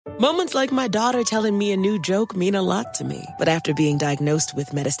Moments like my daughter telling me a new joke mean a lot to me. But after being diagnosed with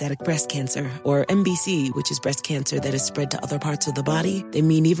metastatic breast cancer, or MBC, which is breast cancer that is spread to other parts of the body, they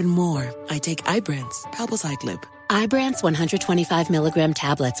mean even more. I take Ibrance, palbociclib. Ibrance 125 milligram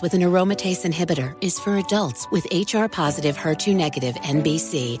tablets with an aromatase inhibitor is for adults with HR-positive, HER2-negative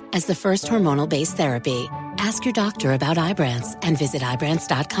MBC as the first hormonal-based therapy. Ask your doctor about Ibrance and visit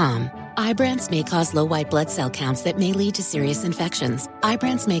Ibrance.com. Ibrance may cause low white blood cell counts that may lead to serious infections.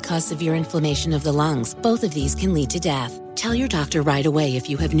 Ibrance may cause severe inflammation of the lungs. Both of these can lead to death. Tell your doctor right away if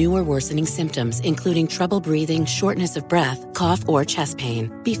you have new or worsening symptoms, including trouble breathing, shortness of breath, cough, or chest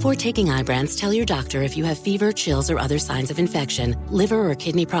pain. Before taking Ibrance, tell your doctor if you have fever, chills, or other signs of infection, liver or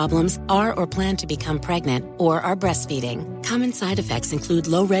kidney problems, are or plan to become pregnant, or are breastfeeding. Common side effects include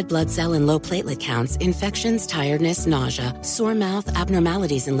low red blood cell and low platelet counts, infections, tiredness, nausea, sore mouth,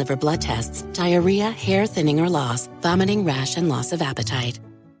 abnormalities in liver blood tests, diarrhea, hair thinning or loss, vomiting, rash, and loss of appetite.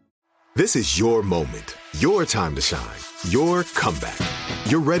 This is your moment, your time to shine, your comeback.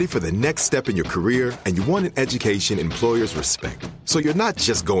 You're ready for the next step in your career, and you want an education employers respect. So you're not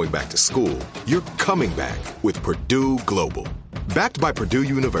just going back to school, you're coming back with Purdue Global. Backed by Purdue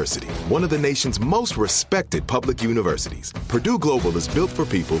University, one of the nation's most respected public universities, Purdue Global is built for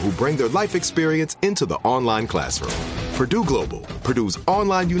people who bring their life experience into the online classroom. Purdue Global, Purdue's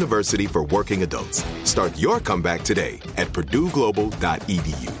online university for working adults. Start your comeback today at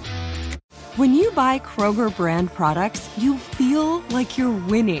purdueglobal.edu. When you buy Kroger brand products, you feel like you're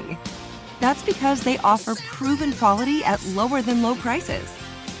winning. That's because they offer proven quality at lower than low prices.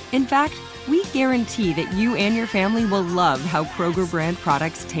 In fact, we guarantee that you and your family will love how Kroger brand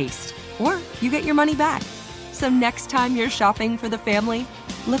products taste, or you get your money back. So next time you're shopping for the family,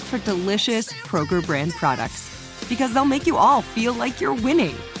 look for delicious Kroger brand products, because they'll make you all feel like you're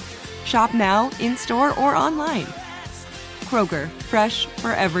winning. Shop now, in-store, or online. Kroger, fresh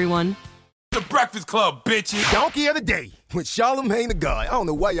for everyone. The Breakfast Club, bitches. Donkey of the day with Charlamagne the God. I don't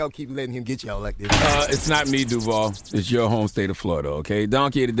know why y'all keep letting him get y'all like this. It's not me, Duval. It's your home state of Florida, okay?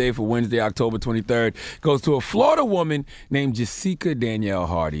 Donkey of the day for Wednesday, October 23rd goes to a Florida woman named Jessica Danielle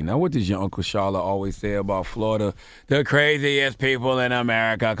Hardy. Now, what does your Uncle Charla always say about Florida? The craziest people in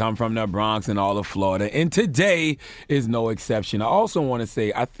America come from the Bronx and all of Florida, and today is no exception. I also want to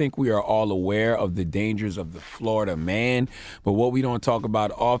say I think we are all aware of the dangers of the Florida man, but what we don't talk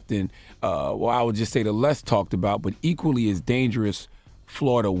about often, I would just say the less talked about, but equally as dangerous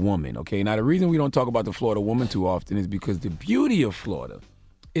Florida woman, okay? Now, the reason we don't talk about the Florida woman too often is because the beauty of Florida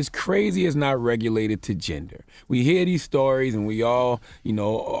is crazy is not regulated to gender. We hear these stories and we all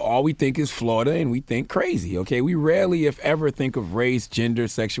we think is Florida and we think crazy, okay? We rarely, if ever, think of race, gender,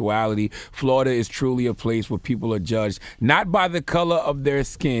 sexuality. Florida is truly a place where people are judged not by the color of their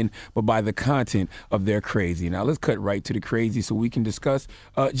skin, but by the content of their crazy. Now, let's cut right to the crazy so we can discuss.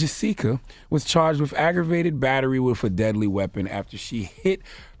 Jessica was charged with aggravated battery with a deadly weapon after she hit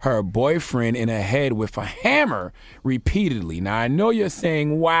her boyfriend in the head with a hammer repeatedly. Now, I know you're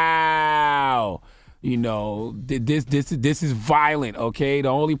saying, wow, this is violent, okay? The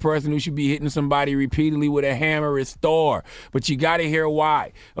only person who should be hitting somebody repeatedly with a hammer is Thor. But you got to hear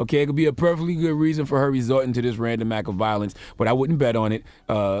why, okay? It could be a perfectly good reason for her resorting to this random act of violence, but I wouldn't bet on it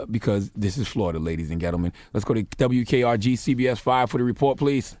because this is Florida, ladies and gentlemen. Let's go to WKRG CBS 5 for the report,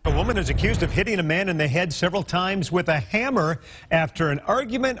 please. A woman is accused of hitting a man in the head several times with a hammer after an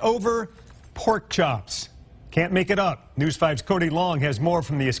argument over pork chops. Can't make it up. News 5's Cody Long has more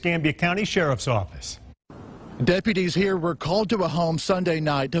from the Escambia County Sheriff's Office. Deputies here were called to a home Sunday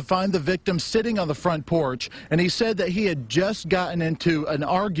night to find the victim sitting on the front porch, and he said that he had just gotten into an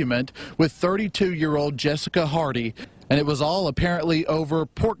argument with 32-year-old Jessica Hardy, and it was all apparently over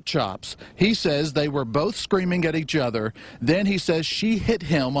pork chops. He says they were both screaming at each other. Then he says she hit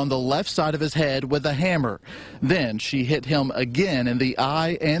him on the left side of his head with a hammer. Then she hit him again in the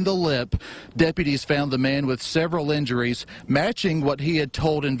eye and the lip. Deputies found the man with several injuries, matching what he had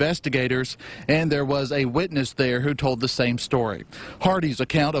told investigators, and there was a witness there who told the same story. Hardy's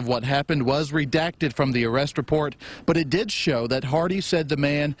account of what happened was redacted from the arrest report, but it did show that Hardy said the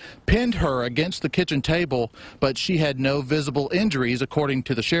man pinned her against the kitchen table, but she had no visible injuries, according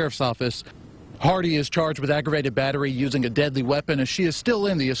to the sheriff's office. Hardy is charged with aggravated battery using a deadly weapon, and she is still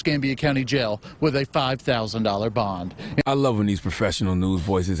in the Escambia County Jail with a $5,000 bond. I love when these professional news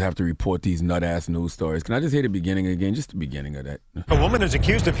voices have to report these nut-ass news stories. Can I just hear the beginning again? Just the beginning of that. A woman is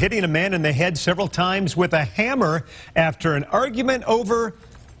accused of hitting a man in the head several times with a hammer after an argument over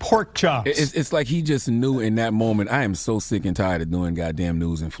pork chops. It's like he just knew in that moment, I am so sick and tired of doing goddamn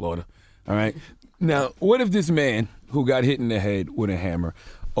news in Florida. All right? Now, what if this man who got hit in the head with a hammer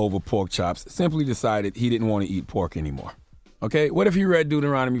over pork chops simply decided he didn't want to eat pork anymore? Okay, what if he read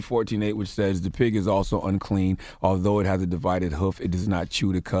Deuteronomy 14:8, which says, the pig is also unclean. Although it has a divided hoof, it does not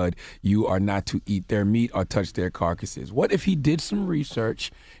chew the cud. You are not to eat their meat or touch their carcasses. What if he did some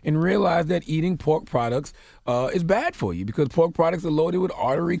research and realized that eating pork products is bad for you because pork products are loaded with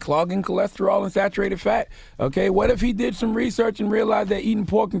artery clogging, cholesterol, and saturated fat? Okay, what if he did some research and realized that eating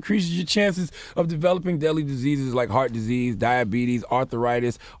pork increases your chances of developing deadly diseases like heart disease, diabetes,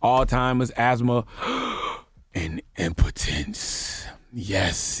 arthritis, Alzheimer's, asthma, and impotence?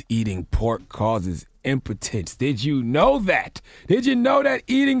 Yes, eating pork causes impotence. Did you know that? Did you know that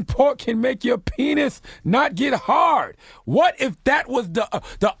eating pork can make your penis not get hard? What if that was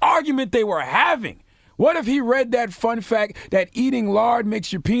the argument they were having? What if he read that fun fact that eating lard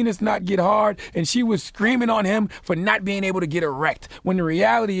makes your penis not get hard, and she was screaming on him for not being able to get erect, when the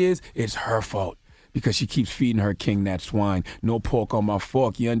reality is it's her fault because she keeps feeding her king that swine. No pork on my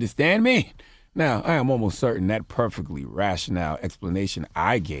fork, you understand me? Now, I am almost certain that perfectly rational explanation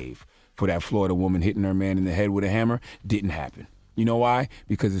I gave for that Florida woman hitting her man in the head with a hammer didn't happen. You know why?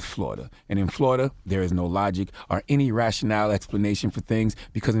 Because it's Florida. And in Florida, there is no logic or any rational explanation for things,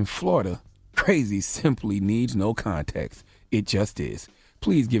 because in Florida, crazy simply needs no context. It just is.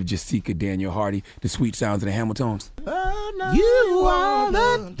 Please give Jessica Daniel Hardy the sweet sounds of the Hamiltones. You are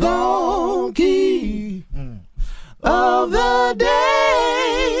the donkey of the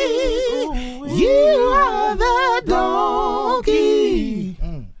day. You are the donkey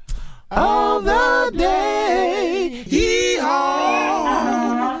of the day.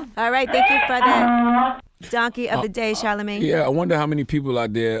 Yee-haw. All right, thank you for the donkey of the day, Charlamagne. Yeah, I wonder how many people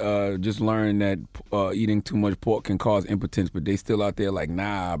out there just learned that eating too much pork can cause impotence, but they still out there like,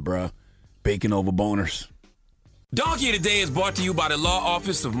 nah, bruh, bacon over boners. Donkey of the Day is brought to you by the law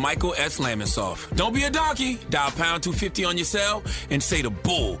office of Michael S. Lamonsoff. Don't be a donkey. Dial pound 250 on your cell and say the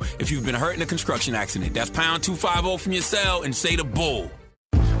bull if you've been hurt in a construction accident. That's pound 250 from your cell and say the bull.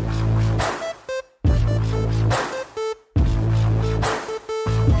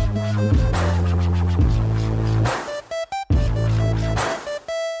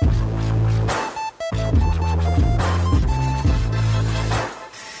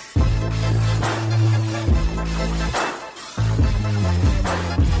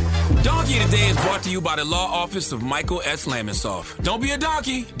 Today is brought to you by the law office of Michael S. Lamonsoff. Don't be a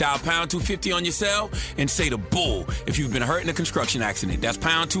donkey. Dial pound 250 on your cell and say the bull if you've been hurt in a construction accident. That's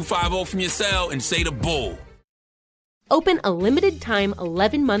pound 250 from your cell and say the bull. Open a limited-time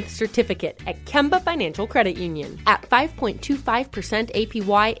 11-month certificate at Kemba Financial Credit Union. At 5.25%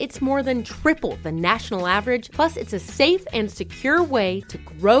 APY, it's more than triple the national average, plus it's a safe and secure way to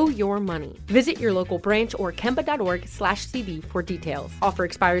grow your money. Visit your local branch or kemba.org/cb for details. Offer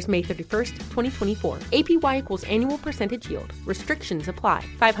expires May 31st, 2024. APY equals annual percentage yield. Restrictions apply.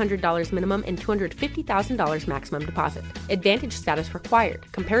 $500 minimum and $250,000 maximum deposit. Advantage status required.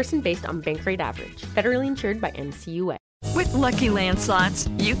 Comparison based on bank rate average. Federally insured by NCUA. With Lucky Land Slots,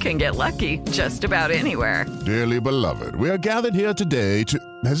 you can get lucky just about anywhere. Dearly beloved, we are gathered here today to...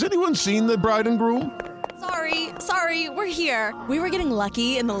 Has anyone seen the bride and groom? Sorry, we're here. We were getting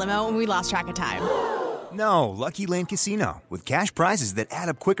lucky in the limo and we lost track of time. No, Lucky Land Casino, with cash prizes that add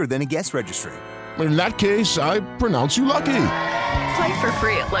up quicker than a guest registry. In that case, I pronounce you lucky. Play for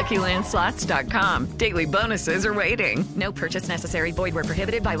free at LuckyLandSlots.com. Daily bonuses are waiting. No purchase necessary. Void where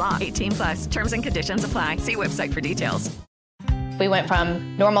prohibited by law. 18+. Terms and conditions apply. See website for details. We went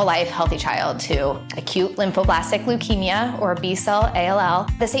from normal life, healthy child to acute lymphoblastic leukemia, or B-cell ALL.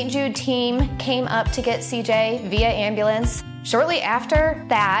 The St. Jude team came up to get CJ via ambulance. Shortly after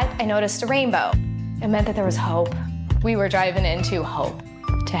that, I noticed a rainbow. It meant that there was hope. We were driving into hope.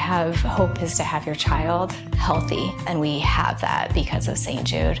 To have hope is to have your child healthy, and we have that because of St.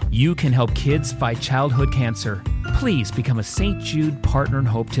 Jude. You can help kids fight childhood cancer. Please become a St. Jude Partner in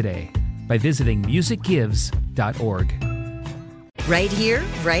Hope today by visiting musicgives.org. Right here,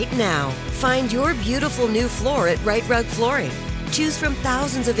 right now. Find your beautiful new floor at Right Rug Flooring. Choose from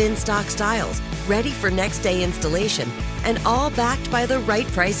thousands of in-stock styles, ready for next day installation, and all backed by the right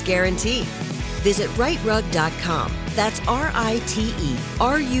price guarantee. Visit rightrug.com. That's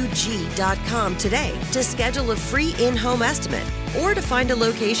RITERUG.com today to schedule a free in-home estimate or to find a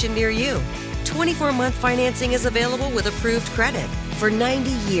location near you. 24-month financing is available with approved credit. For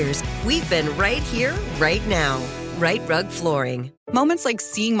 90 years, we've been right here, right now. Right Rug Flooring. Moments like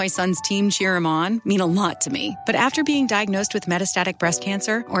seeing my son's team cheer him on mean a lot to me. But after being diagnosed with metastatic breast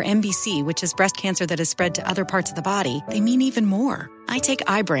cancer, or MBC, which is breast cancer that has spread to other parts of the body, they mean even more. I take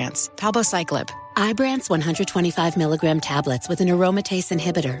Ibrance, palbociclib. Ibrance 125 milligram tablets with an aromatase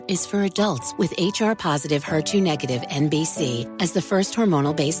inhibitor is for adults with HR-positive, HER2-negative NBC as the first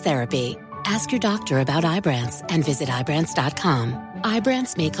hormonal-based therapy. Ask your doctor about Ibrance and visit Ibrance.com.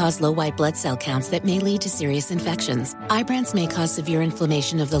 Ibrance may cause low white blood cell counts that may lead to serious infections. Ibrance may cause severe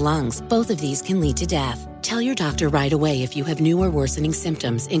inflammation of the lungs. Both of these can lead to death. Tell your doctor right away if you have new or worsening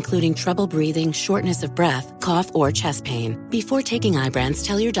symptoms, including trouble breathing, shortness of breath, cough, or chest pain. Before taking Ibrance,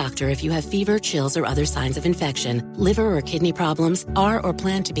 tell your doctor if you have fever, chills, or other signs of infection, liver or kidney problems, are or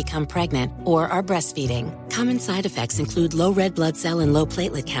plan to become pregnant, or are breastfeeding. Common side effects include low red blood cell and low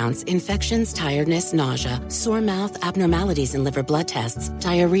platelet counts, infections, tiredness, nausea, sore mouth, abnormalities in liver blood tests,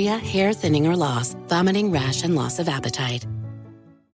 diarrhea, hair thinning or loss, vomiting, rash, and loss of appetite.